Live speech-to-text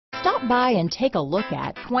Stop by and take a look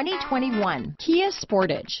at 2021 Kia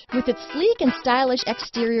Sportage. With its sleek and stylish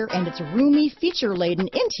exterior and its roomy, feature-laden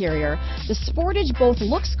interior, the Sportage both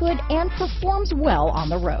looks good and performs well on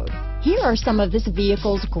the road. Here are some of this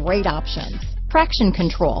vehicle's great options: traction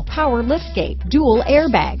control, power liftgate, dual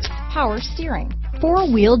airbags, power steering,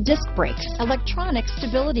 four-wheel disc brakes, electronic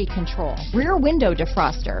stability control, rear window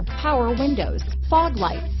defroster, power windows, fog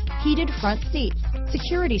lights, heated front seats,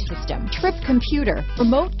 security system, trip computer,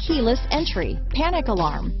 remote keyless entry, panic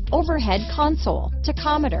alarm, overhead console,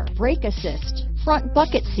 tachometer, brake assist, front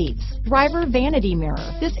bucket seats, driver vanity mirror.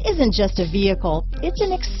 This isn't just a vehicle, it's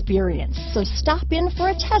an experience. So stop in for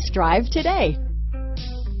a test drive today.